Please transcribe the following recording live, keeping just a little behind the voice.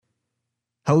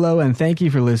Hello, and thank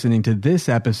you for listening to this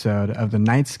episode of the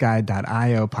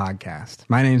Nightsky.io podcast.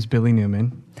 My name is Billy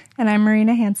Newman. And I'm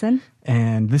Marina Hansen.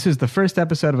 And this is the first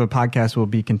episode of a podcast we'll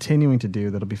be continuing to do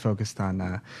that'll be focused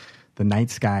on the night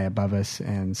sky above us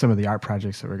and some of the art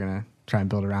projects that we're going to try and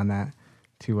build around that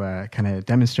to kind of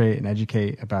demonstrate and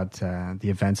educate about the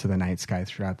events of the night sky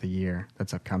throughout the year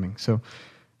that's upcoming. So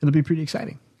it'll be pretty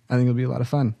exciting. I think it'll be a lot of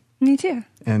fun. Me too.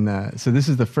 And so this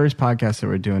is the first podcast that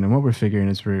we're doing, and what we're figuring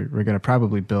is we're going to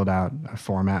probably build out a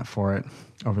format for it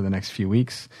over the next few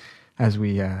weeks as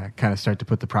we kind of start to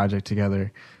put the project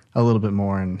together a little bit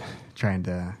more and trying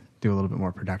to do a little bit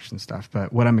more production stuff.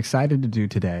 But what I'm excited to do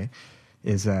today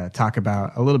is talk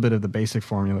about a little bit of the basic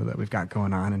formula that we've got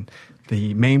going on and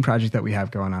the main project that we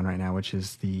have going on right now, which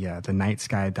is the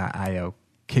Nightsky.io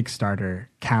Kickstarter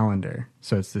calendar.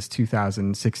 So it's this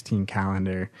 2016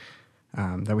 calendar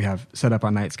that we have set up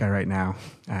on Night Sky right now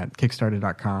at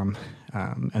Kickstarter.com.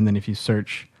 And then if you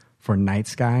search for Night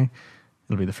Sky,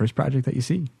 it'll be the first project that you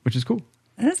see, which is cool.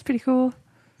 That's pretty cool.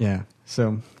 Yeah.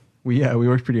 So we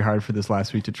worked pretty hard for this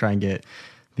last week to try and get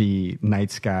the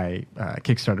Night Sky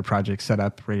Kickstarter project set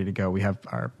up, ready to go. We have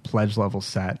our pledge level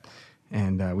set,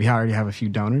 and we already have a few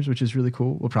donors, which is really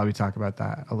cool. We'll probably talk about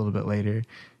that a little bit later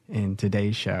in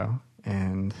today's show.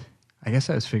 And I guess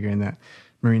I was figuring that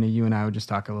Marina, you and I would just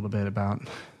talk a little bit about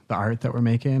the art that we're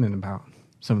making and about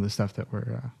some of the stuff that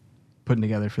we're putting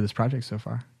together for this project so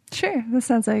far. Sure. That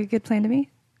sounds like a good plan to me.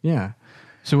 Yeah.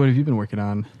 So what have you been working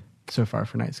on so far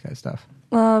for Night Sky stuff?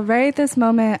 Well, right at this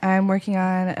moment, I'm working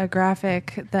on a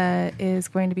graphic that is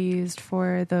going to be used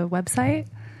for the website.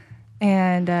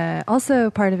 And also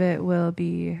part of it will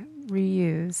be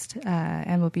reused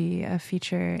and will be a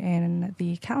feature in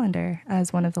the calendar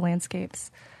as one of the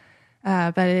landscapes.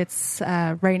 But it's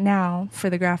right now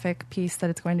for the graphic piece that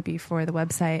it's going to be for the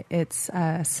website. It's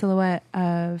a silhouette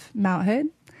of Mount Hood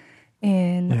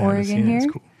in Oregon here.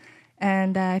 Cool.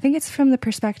 And I think it's from the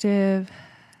perspective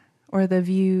or the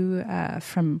view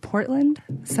from Portland.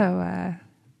 So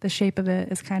the shape of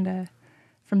it is kind of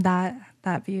from that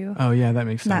view. Oh, yeah, that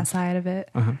makes sense. That side of it.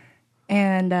 Uh-huh.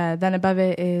 And then above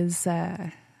it is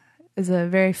a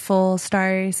very full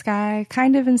starry sky,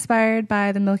 kind of inspired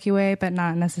by the Milky Way, but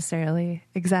not necessarily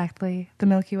exactly the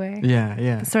Milky Way. Yeah,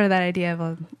 yeah. It's sort of that idea of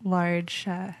a large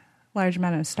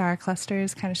amount of star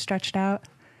clusters kind of stretched out.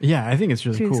 Yeah, I think it's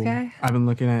really cool. Sky. I've been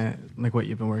looking at like what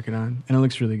you've been working on, and it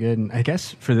looks really good. And I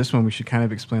guess for this one, we should kind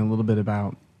of explain a little bit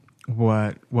about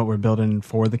what we're building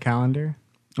for the calendar.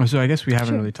 So I guess we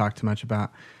haven't really talked too much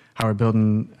about how we're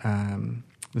building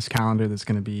this calendar that's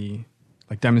going to be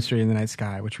like demonstrating the night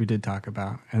sky, which we did talk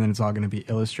about. And then it's all going to be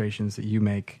illustrations that you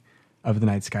make of the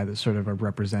night sky that sort of are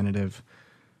representative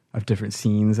of different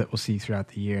scenes that we'll see throughout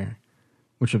the year,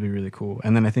 which will be really cool.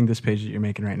 And then I think this page that you're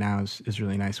making right now is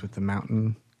really nice with the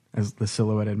mountain, as the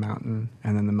silhouetted mountain,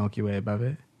 and then the Milky Way above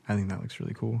it. I think that looks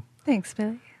really cool. Thanks,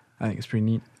 Billy. I think it's pretty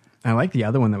neat. I like the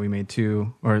other one that we made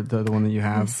too, or the one that you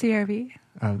have. The CRV.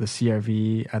 The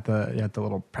CRV at the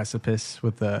little precipice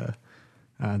with the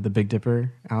Big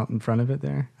Dipper out in front of it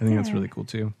there. I think that's really cool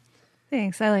too.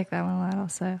 Thanks. I like that one a lot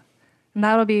also. And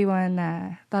that'll be one,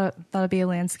 that'll be a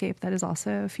landscape that is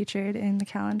also featured in the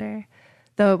calendar.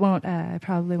 Though it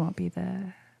probably won't be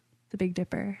the Big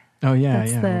Dipper. Oh yeah,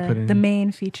 That's the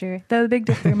main feature. Though the Big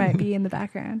Dipper might be in the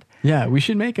background. Yeah, we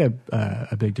should make a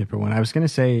Big Dipper one. I was going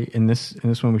to say in this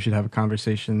one we should have a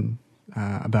conversation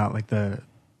about like the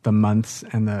months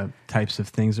and the types of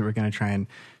things that we're going to try and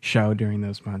show during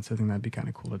those months. I think that'd be kind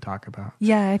of cool to talk about.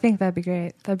 Yeah, I think that'd be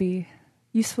great. That'd be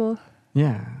useful.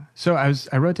 Yeah. So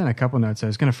I wrote down a couple notes. I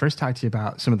was going to first talk to you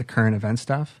about some of the current event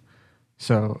stuff.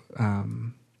 So,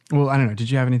 well, I don't know. Did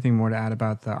you have anything more to add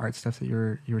about the art stuff that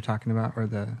you were talking about, or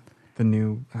the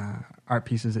new art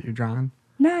pieces that you're drawing?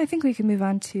 No, I think we can move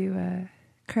on to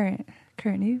current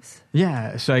news.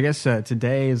 Yeah, so I guess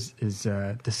today is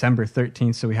December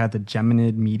 13th, so we had the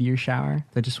Geminid meteor shower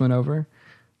that just went over.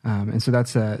 And so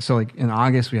that's so like in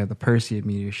August we had the Perseid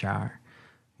meteor shower,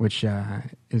 which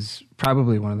is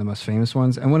probably one of the most famous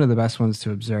ones and one of the best ones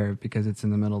to observe because it's in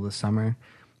the middle of the summer.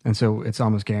 And so it's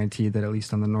almost guaranteed that at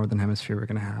least on the northern hemisphere we're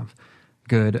going to have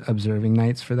good observing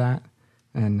nights for that.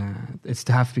 And it's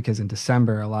tough because in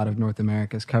December a lot of North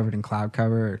America is covered in cloud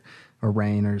cover or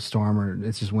rain or storm, or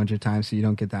it's just winter time, so you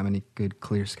don't get that many good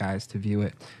clear skies to view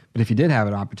it. But if you did have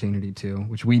an opportunity to,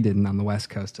 which we didn't on the West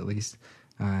Coast at least,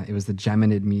 it was the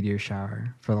Geminid meteor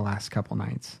shower for the last couple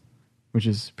nights, which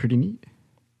is pretty neat.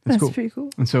 That's cool. Pretty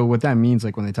cool. And so what that means,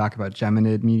 like when they talk about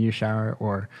Geminid meteor shower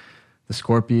or the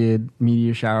Scorpiid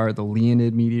meteor shower, the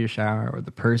Leonid meteor shower, or the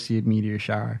Perseid meteor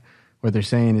shower, what they're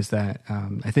saying is that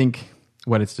I think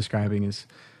what it's describing is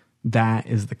that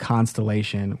is the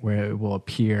constellation where it will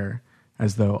appear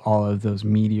as though all of those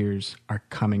meteors are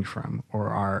coming from or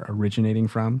are originating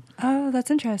from. Oh,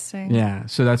 that's interesting. Yeah,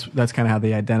 so that's kind of how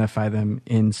they identify them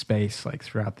in space, like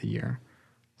throughout the year.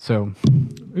 So,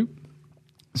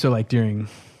 like during,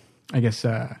 I guess,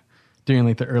 during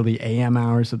like the early AM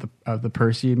hours of the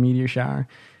Perseid meteor shower,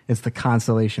 it's the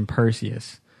constellation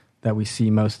Perseus that we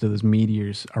see most of those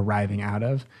meteors arriving out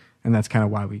of, and that's kind of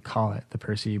why we call it the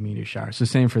Perseid meteor shower. So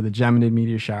same for the Geminid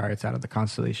meteor shower; it's out of the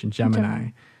constellation Gemini,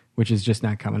 which is just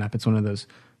now coming up. It's one of those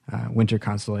winter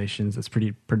constellations that's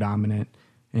pretty predominant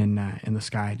in the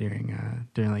sky during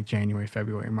like January,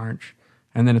 February, March,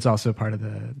 and then it's also part of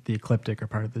the ecliptic or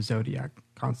part of the zodiac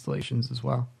constellations as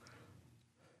well.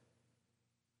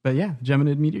 But yeah,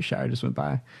 Geminid meteor shower just went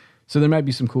by, so there might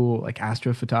be some cool like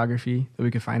astrophotography that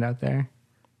we could find out there,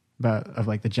 of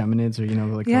like the Geminids or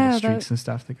little streaks and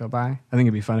stuff that go by. I think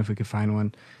it'd be fun if we could find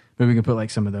one. Maybe we could put like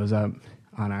some of those up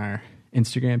on our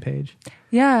Instagram page.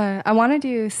 Yeah, I want to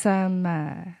do some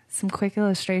quick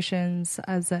illustrations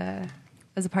as a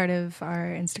part of our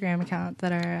Instagram account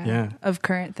that are of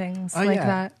current things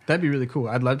that. That'd be really cool.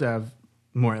 I'd love to have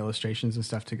more illustrations and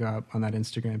stuff to go up on that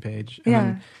Instagram page. And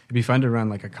then it'd be fun to run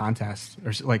like a contest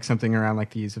or like something around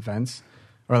like these events,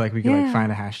 or like we could like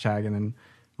find a hashtag and then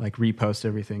like repost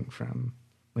everything from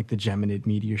like the Geminid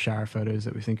meteor shower photos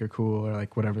that we think are cool, or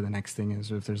like whatever the next thing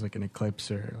is, or if there's like an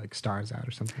eclipse or like stars out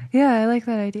or something. Yeah, I like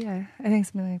that idea. I think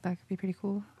something like that could be pretty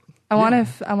cool. I want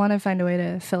to find a way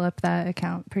to fill up that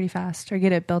account pretty fast or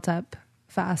get it built up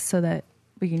fast so that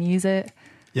we can use it.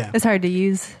 Yeah. It's hard to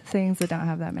use things that don't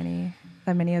have that many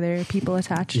other people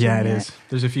attached to it. Yeah, it is.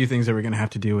 There's a few things that we're going to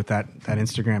have to do with that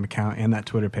Instagram account and that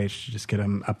Twitter page to just get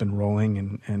them up and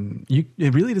rolling. And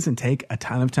it really doesn't take a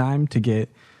ton of time to get,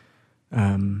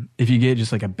 if you get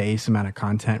just like a base amount of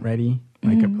content ready,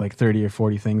 like 30 or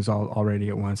 40 things all ready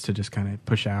at once to just kind of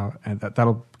push out, and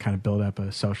that'll kind of build up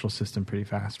a social system pretty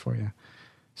fast for you.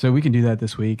 So we can do that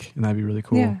this week, and that'd be really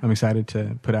cool. Yeah. I'm excited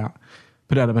to put out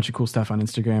a bunch of cool stuff on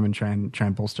Instagram and try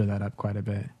and bolster that up quite a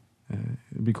bit.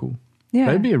 It'd be cool. Yeah,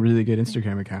 that'd be a really good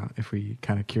Instagram account if we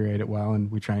kind of curate it well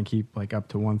and we try and keep like up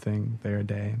to one thing there a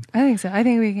day. I think so. I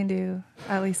think we can do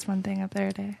at least one thing up there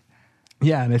a day.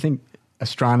 Yeah, and I think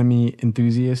astronomy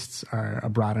enthusiasts are a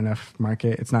broad enough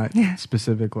market. It's not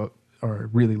specific or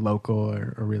really local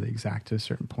or really exact to a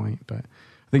certain point, but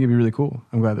I think it'd be really cool.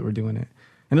 I'm glad that we're doing it.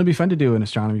 And it'll be fun to do an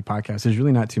astronomy podcast. There's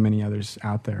really not too many others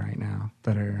out there right now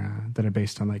that are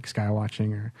based on like sky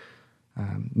watching or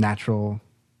natural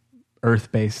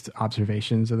Earth-based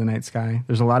observations of the night sky.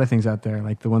 There's a lot of things out there.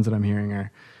 Like the ones that I'm hearing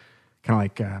are kind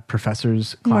of like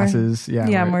professors' classes.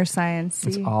 More science.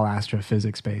 It's all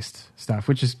astrophysics-based stuff,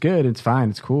 which is good. It's fine.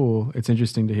 It's cool. It's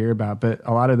interesting to hear about. But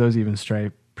a lot of those even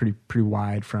stray pretty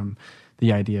wide from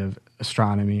the idea of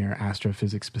astronomy or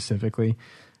astrophysics specifically.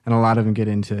 And a lot of them get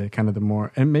into kind of the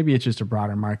more, and maybe it's just a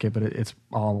broader market, but it's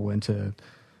all into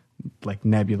like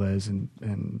nebulas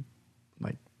and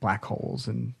like black holes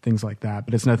and things like that.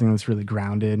 But it's nothing that's really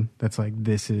grounded. That's like,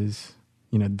 this is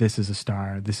a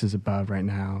star. This is above right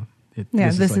now.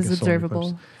 This is observable.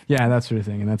 Eclipse. Yeah, that sort of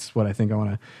thing. And that's what I think I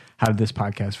want to have this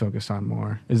podcast focus on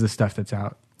more, is the stuff that's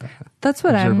out. That's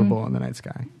what observable in the night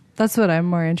sky. That's what I'm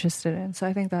more interested in. So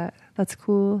I think that's a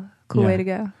cool way to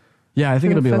go. Yeah, I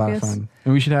think it'll be a lot of fun.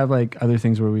 And we should have like other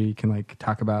things where we can like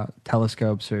talk about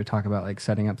telescopes or talk about like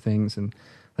setting up things and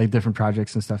like different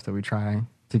projects and stuff that we try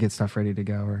to get stuff ready to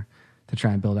go, or to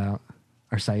try and build out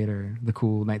our site or the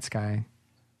cool night sky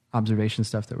observation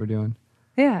stuff that we're doing.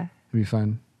 Yeah. It'd be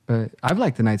fun. But I've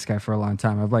liked the night sky for a long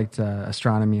time. I've liked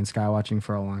astronomy and sky watching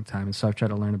for a long time. And so I've tried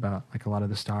to learn about like a lot of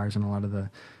the stars and a lot of the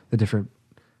different,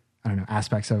 I don't know,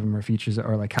 aspects of them or features,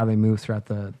 or like how they move throughout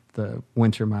the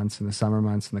winter months and the summer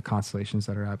months and the constellations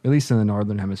that are up, at least in the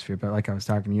northern hemisphere. But like I was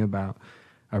talking to you about,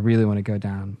 I really want to go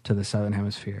down to the southern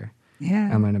hemisphere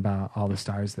and learn about all the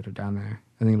stars that are down there.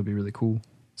 I think it'll be really cool.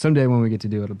 Someday when we get to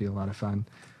do it, it'll be a lot of fun.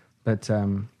 But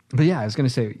yeah, I was going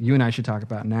to say, you and I should talk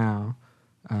about now.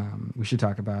 We should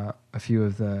talk about a few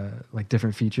of the like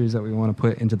different features that we want to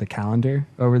put into the calendar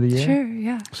over the year. Sure,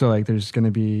 yeah. So like there's going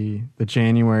to be the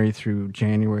January through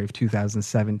January of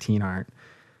 2017 art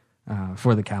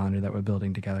for the calendar that we're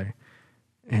building together.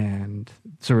 And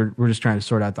so we're just trying to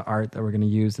sort out the art that we're going to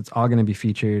use. It's all going to be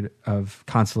featured of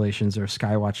constellations or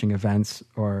sky watching events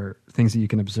or things that you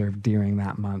can observe during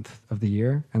that month of the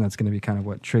year. And that's going to be kind of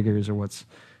what triggers or what's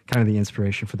kind of the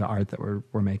inspiration for the art that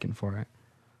we're making for it.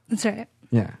 That's right.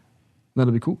 Yeah,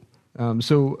 that'll be cool.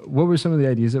 So what were some of the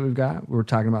ideas that we've got? We were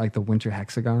talking about like the winter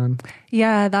hexagon.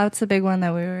 Yeah, that's a big one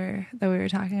that we were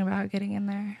talking about getting in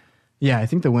there. Yeah, I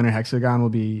think the winter hexagon will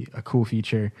be a cool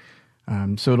feature.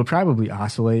 So it'll probably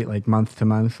oscillate like month to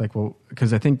month, like, well,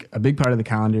 because I think a big part of the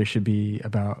calendar should be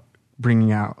about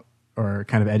bringing out or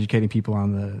kind of educating people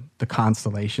on the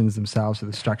constellations themselves, or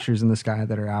the structures in the sky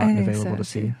that are out and available to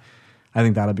see. I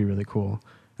think that'll be really cool.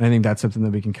 And I think that's something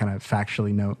that we can kind of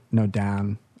factually note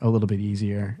down a little bit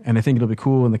easier. And I think it'll be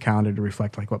cool in the calendar to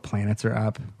reflect like what planets are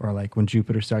up, or like when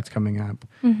Jupiter starts coming up,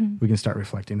 we can start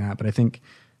reflecting that. But I think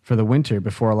for the winter,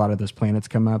 before a lot of those planets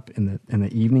come up in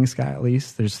the evening sky, at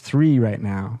least there's 3 right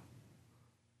now.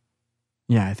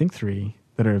 Yeah, I think 3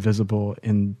 that are visible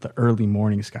in the early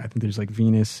morning sky. I think there's like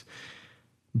Venus,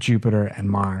 Jupiter, and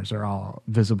Mars are all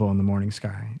visible in the morning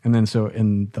sky. And then so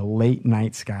in the late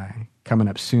night sky, coming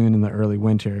up soon in the early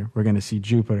winter, we're going to see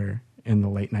Jupiter in the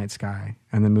late night sky,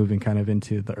 and then moving kind of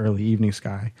into the early evening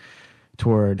sky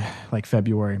toward like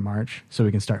February, March, so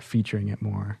we can start featuring it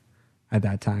more at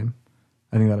that time.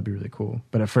 I think that'll be really cool.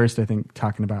 But at first, I think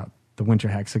talking about the winter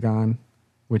hexagon,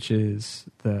 which is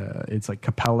it's like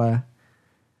Capella,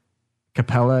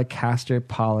 Castor,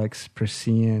 Pollux,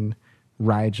 Persean,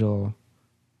 Rigel,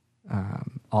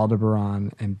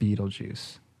 Aldebaran, and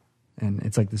Betelgeuse. And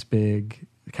it's like this big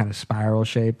kind of spiral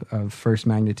shape of first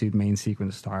magnitude main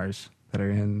sequence stars that are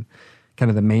in kind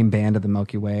of the main band of the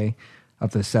Milky Way,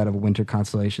 of the set of winter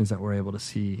constellations that we're able to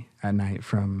see at night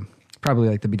from probably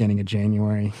like the beginning of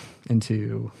January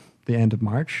into the end of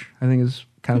March, I think is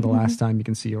kind of the last time you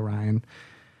can see Orion.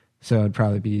 So it'd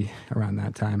probably be around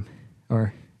that time.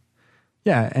 Or,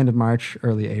 yeah, end of March,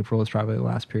 early April is probably the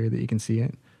last period that you can see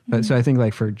it. But so I think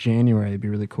like for January, it'd be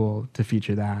really cool to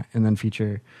feature that, and then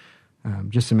feature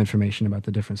just some information about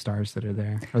the different stars that are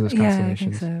there, or those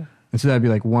constellations. I think so. And so that'd be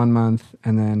like 1 month,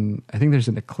 and then I think there's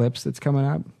an eclipse that's coming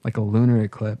up, like a lunar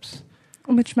eclipse.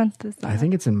 Which month is that? I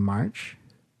think it's in March.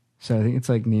 So I think it's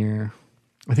like near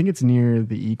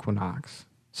the equinox.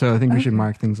 So I think we should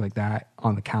mark things like that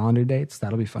on the calendar dates.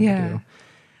 That'll be fun to do.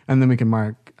 And then we can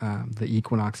mark the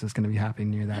equinox that's going to be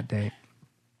happening near that date,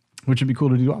 which would be cool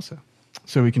to do also.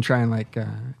 So we can try and like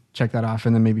check that off,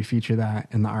 and then maybe feature that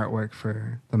in the artwork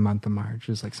for the month of March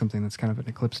as like something that's kind of an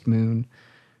eclipsed moon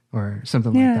or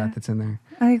something like that that's in there.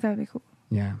 I think that would be cool.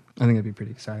 Yeah, I think it'd be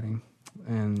pretty exciting.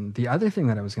 And the other thing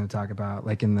that I was going to talk about,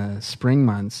 like in the spring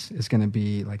months, is going to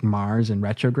be like Mars in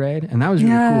retrograde. And that was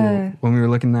really cool when we were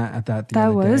looking at that the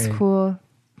other day. That was cool.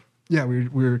 Yeah, we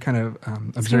were kind of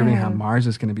observing how Mars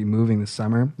is going to be moving this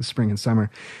summer, the spring and summer.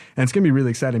 And it's going to be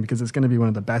really exciting because it's going to be one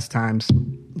of the best times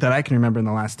that I can remember in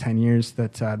the last 10 years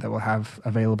that we'll have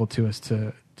available to us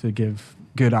to give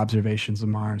good observations of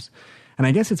Mars. And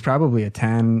I guess it's probably a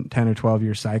 10 or 12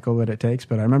 year cycle that it takes.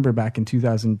 But I remember back in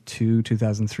 2002,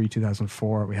 2003,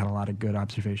 2004, we had a lot of good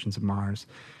observations of Mars.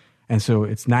 And so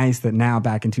it's nice that now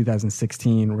back in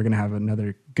 2016, we're going to have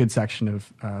another good section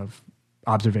of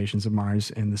observations of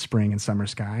Mars in the spring and summer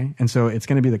sky. And so it's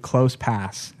going to be the close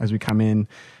pass as we come in.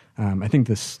 I think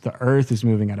the Earth is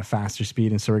moving at a faster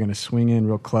speed, and so we're going to swing in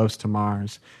real close to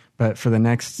Mars. But for the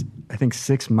next, I think,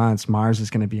 6 months, Mars is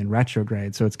going to be in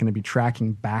retrograde. So it's going to be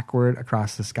tracking backward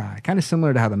across the sky, kind of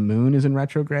similar to how the moon is in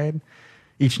retrograde.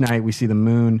 Each night we see the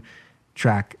moon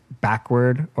track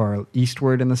backward or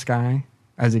eastward in the sky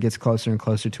as it gets closer and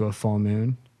closer to a full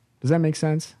moon. Does that make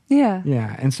sense? Yeah.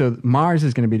 Yeah. And so Mars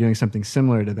is going to be doing something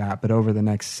similar to that, but over the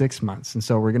next 6 months. And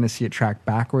so we're going to see it track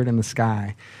backward in the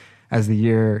sky as the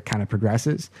year kind of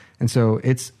progresses. And so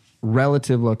its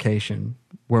relative location,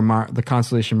 where the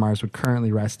constellation Mars would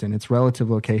currently rest in, its relative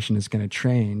location is going to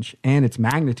change, and its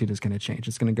magnitude is going to change.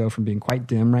 It's going to go from being quite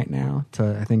dim right now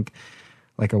to, I think,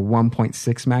 like a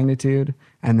 1.6 magnitude.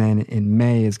 And then in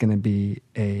May is going to be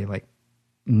a like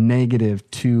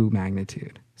 -2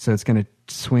 magnitude. So it's going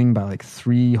to swing by like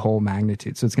 3 whole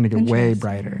magnitudes. So it's going to get way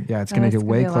brighter. Yeah, it's going to get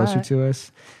way closer to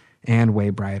us and way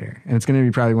brighter. And it's going to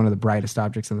be probably one of the brightest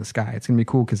objects in the sky. It's going to be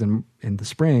cool because in the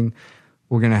spring,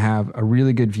 we're going to have a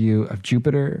really good view of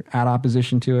Jupiter at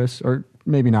opposition to us, or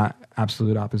maybe not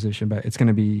absolute opposition, but it's going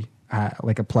to be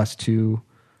like a +2,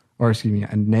 or excuse me,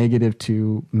 a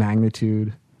 -2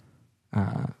 magnitude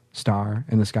star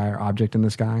in the sky, or object in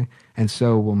the sky. And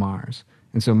so will Mars.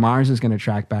 And so Mars is going to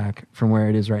track back from where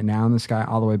it is right now in the sky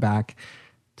all the way back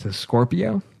to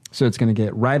Scorpio. So it's going to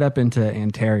get right up into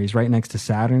Antares, right next to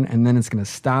Saturn, and then it's going to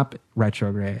stop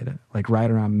retrograde, like right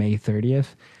around May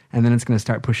 30th. And then it's going to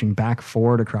start pushing back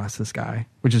forward across the sky,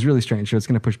 which is really strange. So it's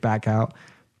going to push back out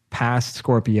past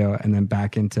Scorpio and then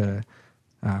back into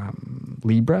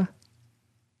Libra.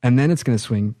 And then it's going to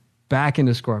swing back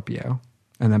into Scorpio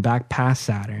and then back past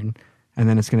Saturn. And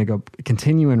then it's going to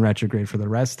continue in retrograde for the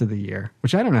rest of the year,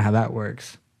 which I don't know how that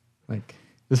works. Like,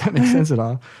 does that make sense at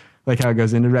all? Like how it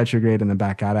goes into retrograde and then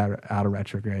back out of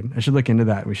retrograde. I should look into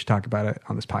that. We should talk about it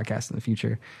on this podcast in the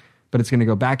future. but it's going to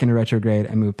go back into retrograde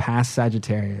and move past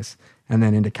Sagittarius and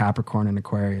then into Capricorn and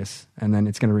Aquarius. And then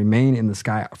it's going to remain in the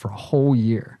sky for a whole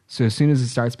year. So as soon as it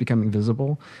starts becoming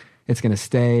visible, it's going to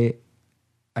stay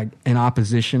in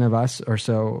opposition of us, or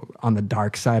so on the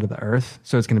dark side of the Earth.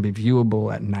 So it's going to be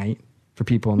viewable at night for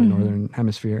people in the northern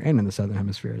hemisphere and in the southern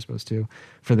hemisphere, I suppose, too,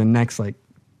 for the next like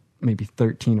maybe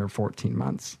 13 or 14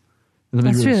 months. It'll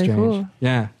be That's really strange. cool.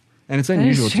 Yeah. And it's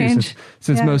unusual too,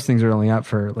 since Yeah. most things are only up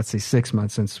for, let's say, 6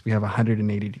 months, since we have a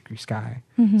 180-degree sky.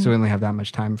 So we only have that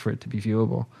much time for it to be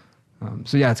viewable.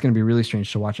 So yeah, it's going to be really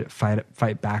strange to watch it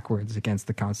fight backwards against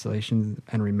the constellations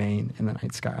and remain in the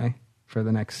night sky for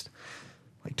the next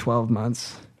like 12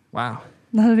 months. Wow.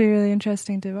 That'll be really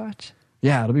interesting to watch.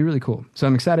 Yeah, it'll be really cool. So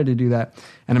I'm excited to do that.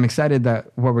 And I'm excited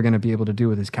that what we're going to be able to do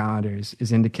with this calendar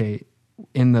is indicate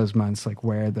in those months like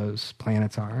where those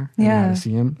planets are and how to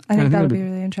see them. I think that'll be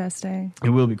really interesting. It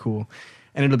will be cool.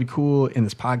 And it'll be cool in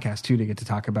this podcast too to get to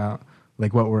talk about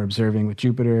like what we're observing with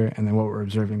Jupiter and then what we're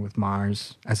observing with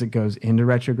Mars as it goes into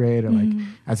retrograde, or like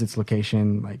as its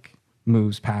location like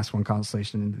moves past one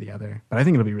constellation into the other. But I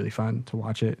think it'll be really fun to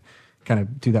watch it kind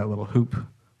of do that little hook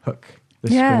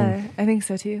this spring. I think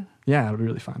so too. Yeah, it'll be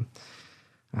really fun.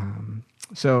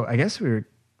 So I guess we're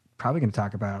probably going to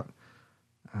talk about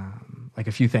like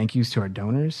a few thank yous to our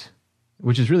donors,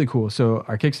 which is really cool. So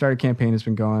our Kickstarter campaign has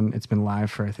been going. It's been live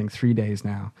for, I think, 3 days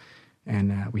now.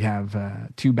 And we have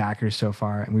 2 backers so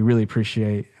far, and we really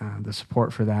appreciate the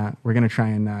support for that. We're going to try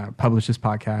and publish this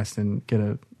podcast and get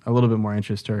a little bit more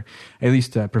interest, or at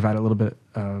least provide a little bit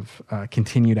of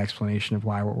continued explanation of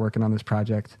why we're working on this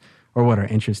project, or what our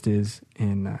interest is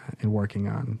in working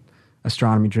on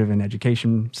astronomy-driven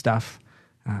education stuff,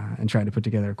 and trying to put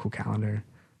together a cool calendar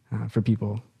for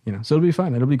people. So it'll be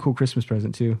fun. It'll be a cool Christmas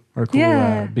present too, or a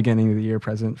cool beginning of the year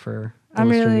present for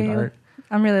illustrated art.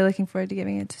 I'm really looking forward to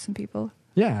giving it to some people.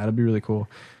 Yeah, it'll be really cool.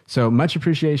 So much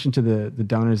appreciation to the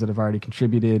donors that have already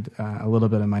contributed a little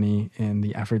bit of money in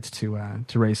the efforts to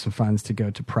raise some funds to go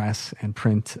to press and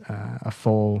print a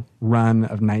full run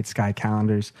of night sky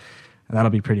calendars.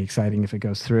 That'll be pretty exciting if it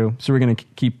goes through. So we're going to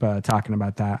keep talking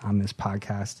about that on this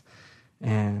podcast.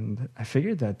 And I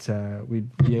figured that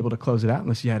we'd be able to close it out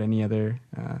unless you had any other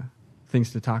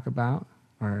things to talk about,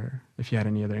 or if you had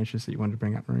any other interests that you wanted to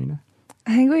bring up, Marina.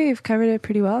 I think we've covered it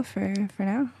pretty well for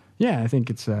now. Yeah, I think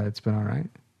it's been all right.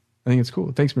 I think it's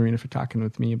cool. Thanks, Marina, for talking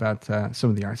with me about some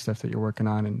of the art stuff that you're working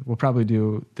on. And we'll probably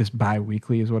do this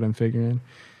bi-weekly is what I'm figuring.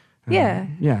 Yeah.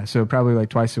 Yeah, so probably like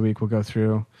twice a week we'll go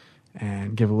through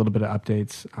and give a little bit of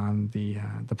updates on the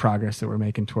progress that we're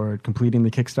making toward completing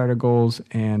the Kickstarter goals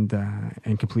and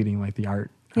completing like the art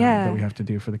that we have to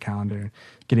do for the calendar,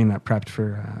 getting that prepped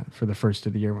for the first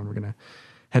of the year when we're going to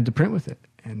head to print with it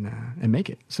and make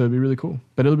it. So it'll be really cool.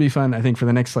 But it'll be fun. I think for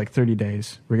the next like 30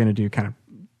 days, we're going to do kind of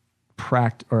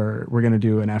we're going to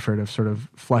do an effort of sort of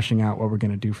fleshing out what we're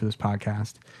going to do for this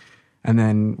podcast. And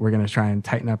then we're going to try and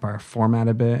tighten up our format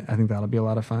a bit. I think that'll be a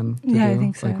lot of fun to do. I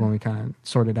think so. Like when we kind of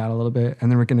sort it out a little bit. And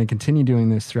then we're going to continue doing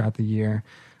this throughout the year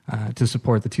to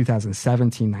support the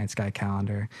 2017 Night Sky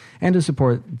calendar and to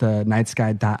support the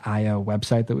nightsky.io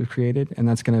website that we've created. And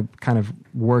that's going to kind of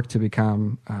work to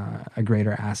become a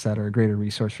greater asset or a greater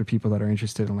resource for people that are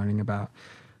interested in learning about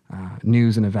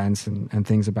news and events and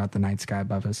things about the night sky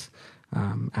above us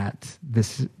at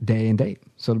this day and date.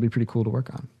 So it'll be pretty cool to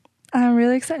work on. I'm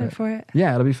really excited for it.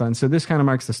 Yeah, it'll be fun. So this kind of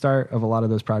marks the start of a lot of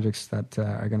those projects that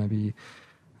are going to be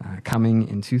coming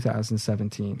in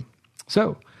 2017.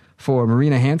 So for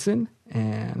Marina Hanson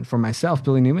and for myself,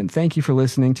 Billy Newman, thank you for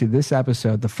listening to this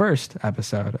episode, the first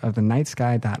episode of the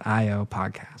nightsky.io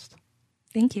podcast.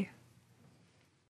 Thank you.